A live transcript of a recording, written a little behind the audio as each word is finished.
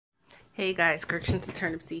Hey guys, Corrections to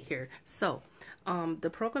Turnip Seed here. So, the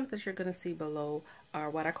programs that you're going to see below are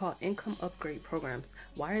what I call income upgrade programs.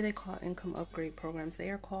 Why are they called income upgrade programs? They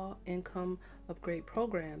are called income upgrade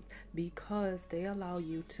programs because they allow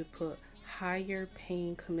you to put higher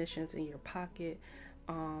paying commissions in your pocket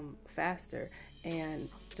faster. And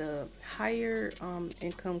the higher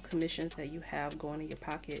income commissions that you have going in your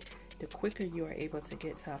pocket, the quicker you are able to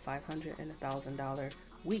get to a $500 and $1,000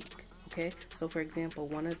 week. Okay, so for example,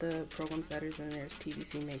 one of the programs that is in there is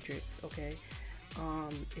TVC Matrix. Okay,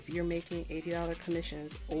 if you're making $80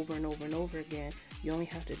 commissions over and over and over again, you only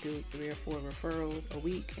have to do 3 or 4 referrals a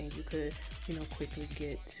week, and you could, quickly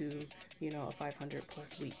get to, a 500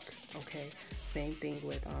 plus week. Okay, same thing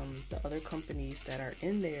with the other companies that are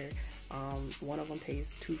in there. One of them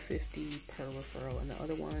pays $250 per referral, and the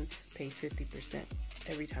other one pays 50%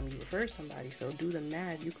 every time you refer somebody. So do the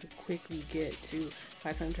math. You could quickly get to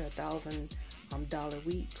 $500, $1,000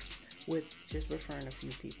 weeks with just referring a few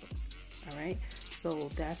people. All right. So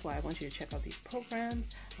that's why I want you to check out these programs.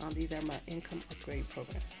 These are my income upgrade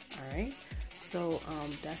programs. All right. So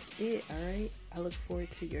that's it. All right. I look forward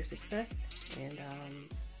to your success, and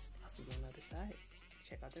I'll see you on the other side.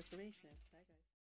 Check out the information.